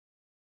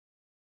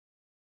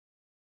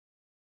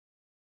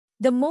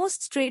The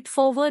most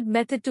straightforward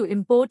method to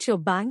import your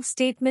bank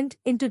statement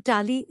into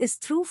Tally is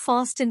through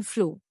Fast and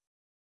Flow.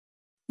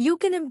 You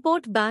can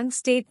import bank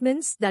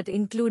statements that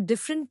include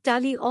different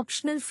Tally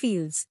optional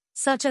fields,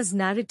 such as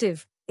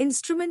narrative,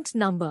 instrument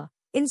number,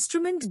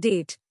 instrument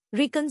date,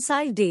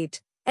 reconcile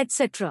date,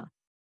 etc.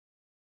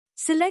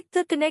 Select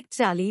the Connect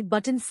Tally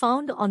button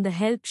found on the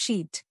help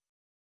sheet.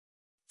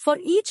 For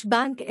each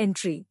bank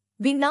entry,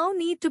 we now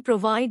need to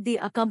provide the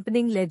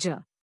accompanying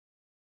ledger.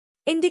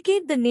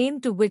 Indicate the name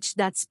to which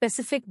that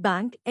specific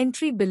bank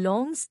entry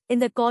belongs in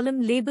the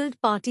column labeled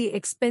Party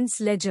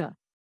Expense Ledger.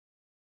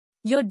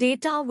 Your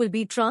data will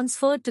be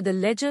transferred to the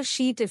ledger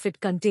sheet if it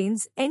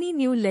contains any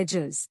new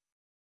ledgers.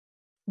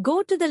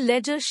 Go to the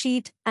ledger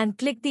sheet and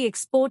click the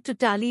Export to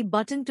Tally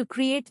button to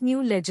create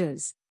new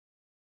ledgers.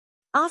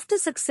 After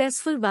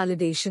successful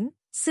validation,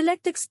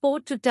 select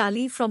Export to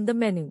Tally from the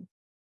menu.